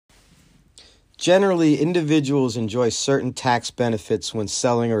Generally, individuals enjoy certain tax benefits when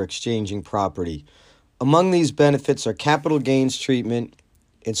selling or exchanging property. Among these benefits are capital gains treatment,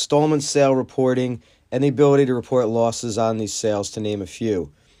 installment sale reporting, and the ability to report losses on these sales, to name a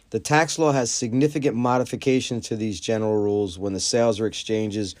few. The tax law has significant modifications to these general rules when the sales or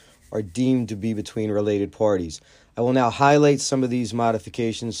exchanges are deemed to be between related parties. I will now highlight some of these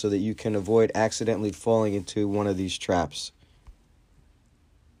modifications so that you can avoid accidentally falling into one of these traps.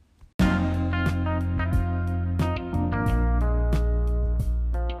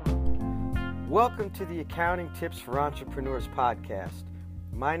 Welcome to the Accounting Tips for Entrepreneurs podcast.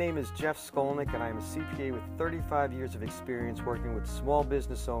 My name is Jeff Skolnick, and I am a CPA with 35 years of experience working with small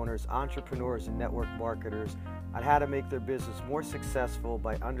business owners, entrepreneurs, and network marketers on how to make their business more successful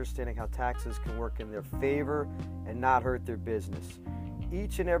by understanding how taxes can work in their favor and not hurt their business.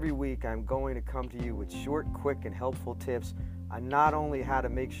 Each and every week, I'm going to come to you with short, quick, and helpful tips on not only how to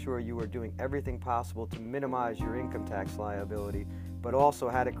make sure you are doing everything possible to minimize your income tax liability, but also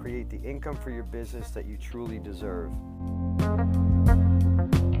how to create the income for your business that you truly deserve.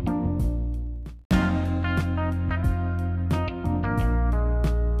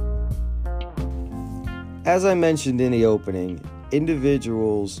 As I mentioned in the opening,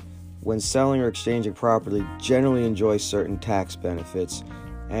 individuals, when selling or exchanging property, generally enjoy certain tax benefits,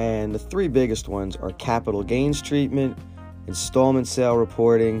 and the three biggest ones are capital gains treatment, installment sale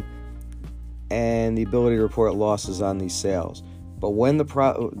reporting, and the ability to report losses on these sales. But when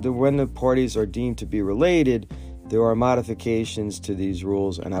the parties are deemed to be related, there are modifications to these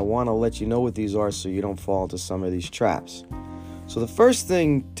rules, and I want to let you know what these are so you don't fall into some of these traps. So the first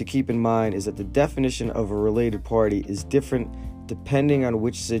thing to keep in mind is that the definition of a related party is different depending on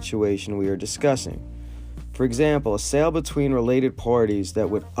which situation we are discussing. For example, a sale between related parties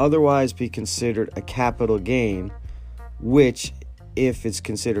that would otherwise be considered a capital gain, which, if it's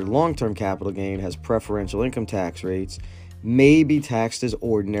considered long-term capital gain, has preferential income tax rates, may be taxed as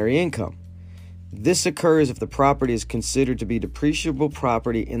ordinary income. This occurs if the property is considered to be depreciable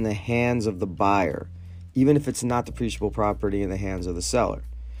property in the hands of the buyer, even if it's not depreciable property in the hands of the seller.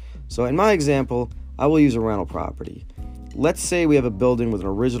 So in my example, I will use a rental property. Let's say we have a building with an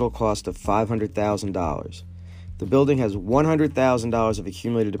original cost of $500,000. The building has $100,000 of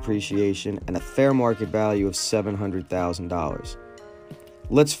accumulated depreciation and a fair market value of $700,000.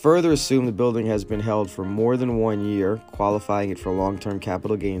 Let's further assume the building has been held for more than 1 year, qualifying it for long-term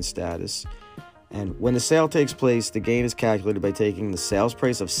capital gain status. And when the sale takes place, the gain is calculated by taking the sales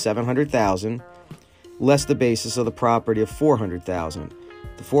price of $700,000 less the basis of the property of $400,000.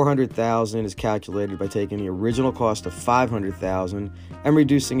 The $400,000 is calculated by taking the original cost of $500,000 and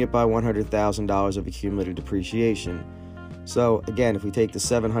reducing it by $100,000 of accumulated depreciation. So again, if we take the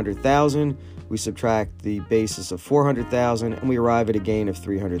 $700,000, we subtract the basis of $400,000, and we arrive at a gain of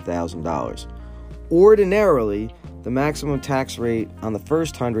 $300,000. Ordinarily, the maximum tax rate on the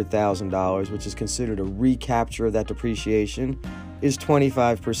first $100,000, which is considered a recapture of that depreciation, is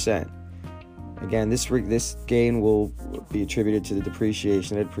 25%. Again, this gain will be attributed to the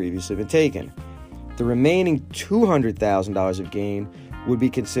depreciation that had previously been taken. The remaining $200,000 of gain would be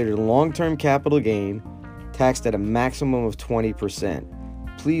considered long-term capital gain, taxed at a maximum of 20%.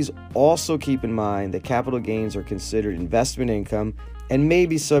 Please also keep in mind that capital gains are considered investment income and may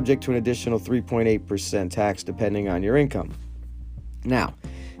be subject to an additional 3.8% tax depending on your income. Now,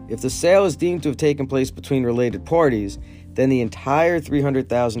 if the sale is deemed to have taken place between related parties, then the entire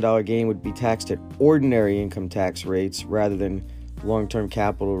 $300,000 gain would be taxed at ordinary income tax rates rather than long-term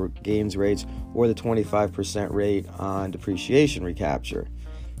capital gains rates or the 25% rate on depreciation recapture.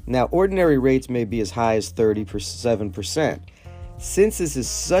 Now, ordinary rates may be as high as 37%. Since this is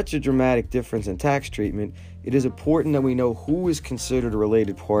such a dramatic difference in tax treatment, it is important that we know who is considered a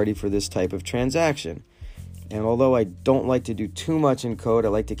related party for this type of transaction. And although I don't like to do too much in code, I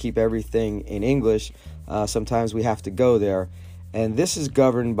like to keep everything in English. Sometimes we have to go there. And this is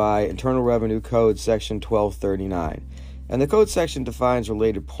governed by Internal Revenue Code Section 1239. And the code section defines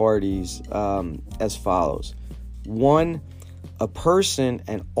related parties as follows. 1, a person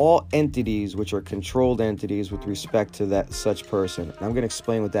and all entities which are controlled entities with respect to such person. And I'm going to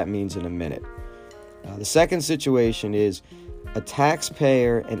explain what that means in a minute. The second situation is a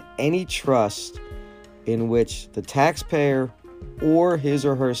taxpayer and any trust in which the taxpayer or his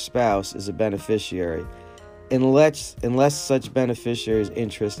or her spouse is a beneficiary, unless such beneficiary's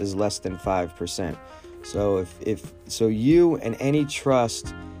interest is less than 5%. So if you and any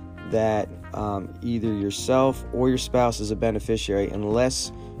trust that either yourself or your spouse is a beneficiary,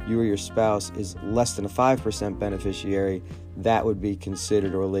 unless you or your spouse is less than a 5% beneficiary, that would be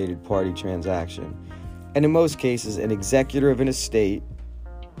considered a related party transaction. And in most cases, an executor of an estate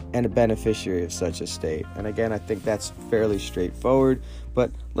and a beneficiary of such estate. And again, I think that's fairly straightforward.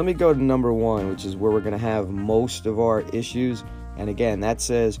 But let me go to number one, which is where we're going to have most of our issues. And again, that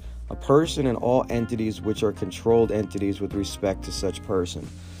says a person and all entities which are controlled entities with respect to such person.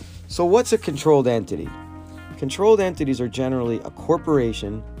 So what's a controlled entity? Controlled entities are generally a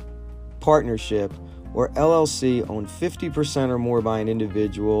corporation, partnership, or LLC owned 50% or more by an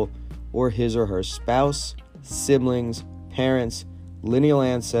individual or his or her spouse, siblings, parents, lineal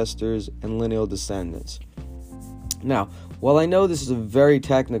ancestors, and lineal descendants. Now, while I know this is very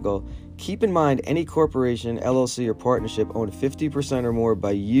technical, keep in mind any corporation, LLC, or partnership owned 50% or more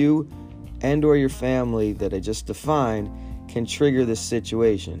by you and or your family that I just defined can trigger this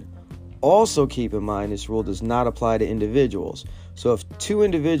situation. Also keep in mind this rule does not apply to individuals. So if two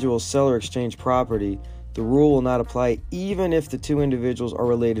individuals sell or exchange property, the rule will not apply even if the two individuals are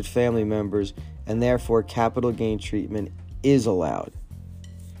related family members, and therefore capital gain treatment is allowed.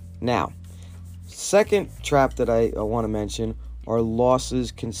 Now, second trap that I want to mention are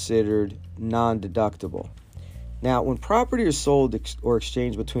losses considered non-deductible. Now, when property is sold or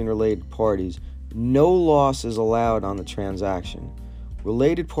exchanged between related parties, no loss is allowed on the transaction.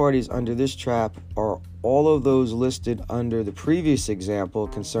 Related parties under this trap are all of those listed under the previous example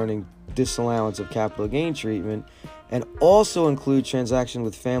concerning disallowance of capital gain treatment, and also include transactions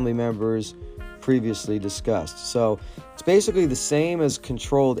with family members previously discussed. So it's basically the same as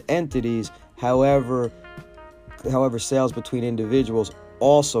controlled entities. However, sales between individuals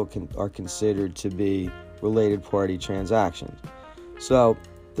also are considered to be related party transactions. So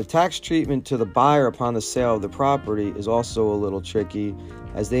the tax treatment to the buyer upon the sale of the property is also a little tricky,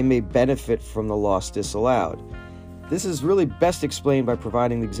 as they may benefit from the loss disallowed. This is really best explained by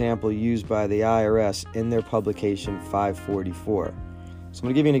providing the example used by the IRS in their publication 544. So I'm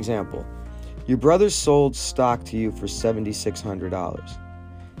going to give you an example. Your brother sold stock to you for $7,600.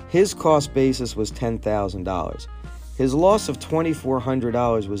 His cost basis was $10,000. His loss of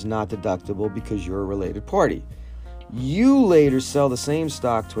 $2,400 was not deductible because you're a related party. You later sell the same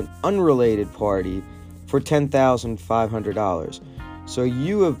stock to an unrelated party for $10,500. So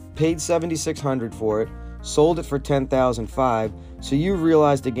you have paid $7,600 for it, sold it for $10,500, so you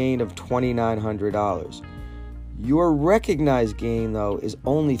realized a gain of $2,900. Your recognized gain, though, is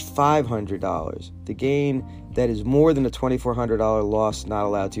only $500. The gain that is more than a $2,400 loss not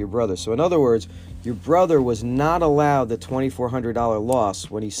allowed to your brother. So in other words, your brother was not allowed the $2,400 loss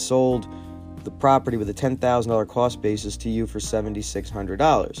when he sold the property with a $10,000 cost basis to you for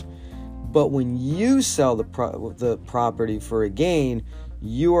 $7,600. But when you sell the property for a gain,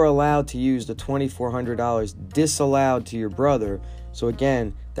 you are allowed to use the $2,400 disallowed to your brother. So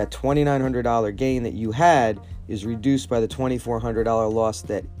again, that $2,900 gain that you had is reduced by the $2,400 loss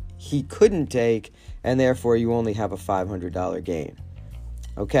that he couldn't take, and therefore you only have a $500 gain.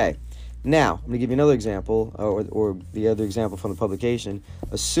 Okay, now I'm going to give you another example, or the other example from the publication.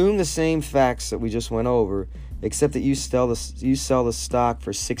 Assume the same facts that we just went over, except that you sell the stock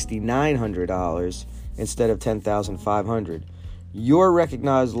for $6,900 instead of $10,500. Your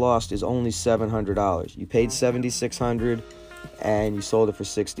recognized loss is only $700. You paid $7,600 and you sold it for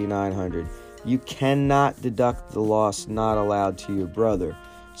 $6,900. You cannot deduct the loss not allowed to your brother.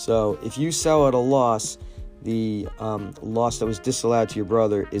 So if you sell at a loss, the loss that was disallowed to your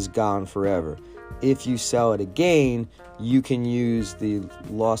brother is gone forever. If you sell at a gain, you can use the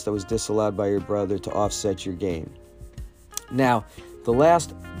loss that was disallowed by your brother to offset your gain. Now, the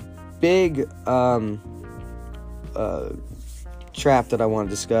last big trap that I want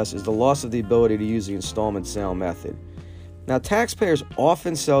to discuss is the loss of the ability to use the installment sale method. Now, taxpayers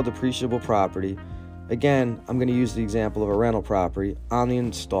often sell depreciable property. Again, I'm going to use the example of a rental property on the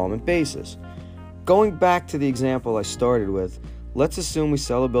installment basis. Going back to the example I started with, let's assume we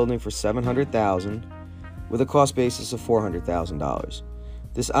sell a building for $700,000 with a cost basis of $400,000.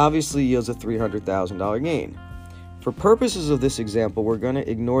 This obviously yields a $300,000 gain. For purposes of this example, we're going to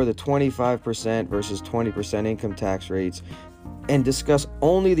ignore the 25% versus 20% income tax rates and discuss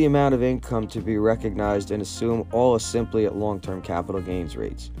only the amount of income to be recognized and assume all is simply at long-term capital gains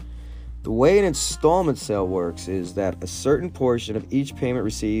rates. The way an installment sale works is that a certain portion of each payment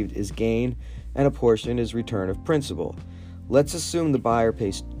received is gain and a portion is return of principal. Let's assume the buyer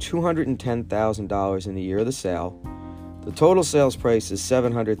pays $210,000 in the year of the sale. The total sales price is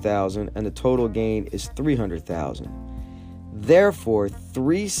 $700,000 and the total gain is $300,000. Therefore,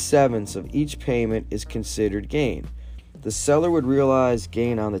 3/7 of each payment is considered gain. The seller would realize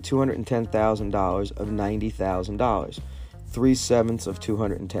gain on the $210,000 of $90,000, 3/7 of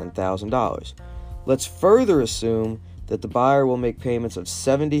 $210,000. Let's further assume that the buyer will make payments of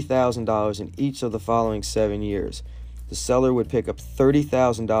 $70,000 in each of the following 7 years. the seller would pick up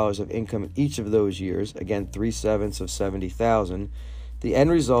 $30,000 of income in each of those years, again 3/7 of $70,000. The end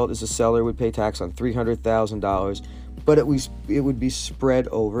result is the seller would pay tax on $300,000, but it would be spread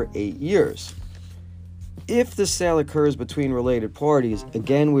over 8 years. If the sale occurs between related parties,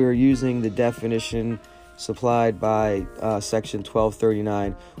 again we are using the definition supplied by Section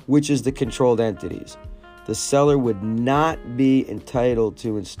 1239, which is the controlled entities. The seller would not be entitled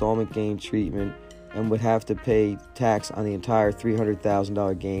to installment gain treatment and would have to pay tax on the entire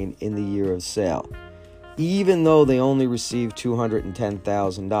 $300,000 gain in the year of sale, even though they only received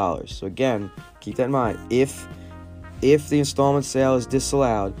 $210,000. So again, keep that in mind. If the installment sale is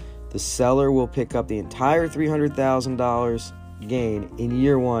disallowed, the seller will pick up the entire $300,000 gain in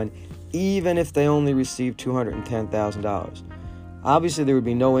year one, even if they only received $210,000. Obviously, there would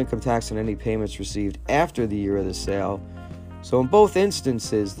be no income tax on any payments received after the year of the sale. So in both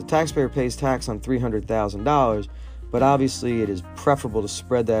instances, the taxpayer pays tax on $300,000, but obviously it is preferable to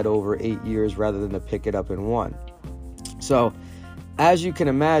spread that over 8 years rather than to pick it up in one. So, as you can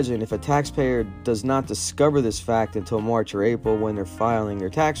imagine, if a taxpayer does not discover this fact until March or April when they're filing their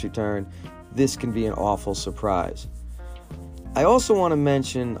tax return, this can be an awful surprise. I also want to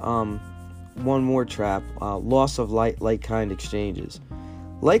mention one more trap, loss of like-kind exchanges.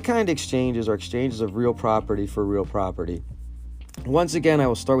 Like-kind exchanges are exchanges of real property for real property. Once again, I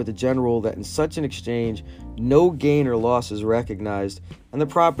will start with the general rule that in such an exchange, no gain or loss is recognized, and the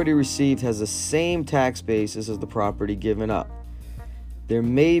property received has the same tax basis as the property given up. There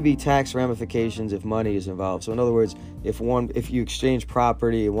may be tax ramifications if money is involved. So in other words, if you exchange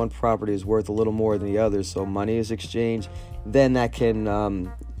property and one property is worth a little more than the other, so money is exchanged, then that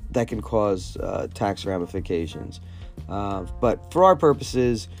can cause tax ramifications. But for our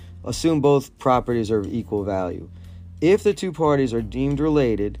purposes, assume both properties are of equal value. If the two parties are deemed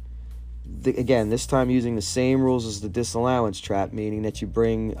related, again, this time using the same rules as the disallowance trap, meaning that you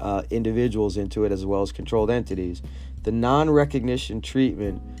bring individuals into it as well as controlled entities, the non-recognition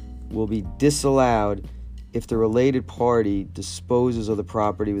treatment will be disallowed if the related party disposes of the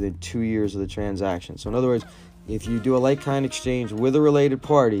property within 2 years of the transaction. So in other words, if you do a like-kind exchange with a related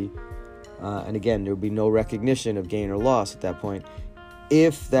party, and again, there will be no recognition of gain or loss at that point,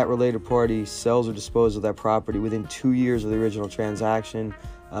 if that related party sells or disposes of that property within 2 years of the original transaction,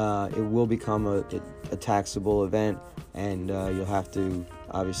 it will become a taxable event, and you'll have to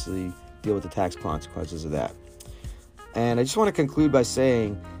obviously deal with the tax consequences of that. And I just want to conclude by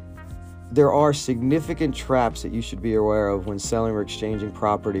saying there are significant traps that you should be aware of when selling or exchanging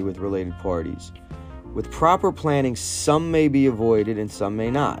property with related parties. With proper planning, some may be avoided and some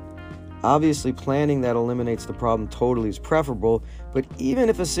may not. Obviously, planning that eliminates the problem totally is preferable, but even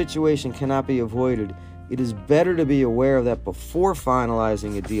if a situation cannot be avoided, it is better to be aware of that before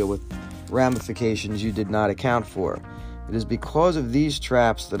finalizing a deal with ramifications you did not account for. It is because of these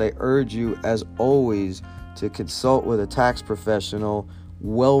traps that I urge you, as always, to consult with a tax professional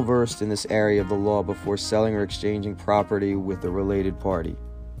well-versed in this area of the law before selling or exchanging property with a related party.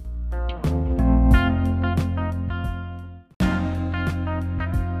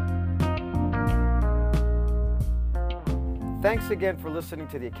 Thanks again for listening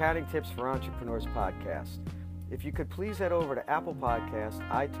to the Accounting Tips for Entrepreneurs podcast. If you could please head over to Apple Podcasts,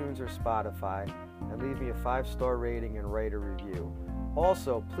 iTunes, or Spotify and leave me a 5-star rating and write a review.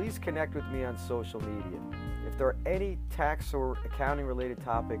 Also, please connect with me on social media. If there are any tax or accounting related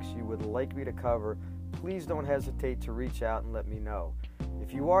topics you would like me to cover, please don't hesitate to reach out and let me know.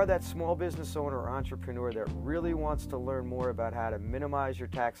 If you are that small business owner or entrepreneur that really wants to learn more about how to minimize your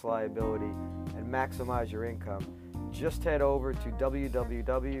tax liability and maximize your income, just head over to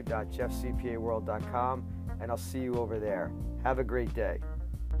www.jeffcpaworld.com and I'll see you over there. Have a great day.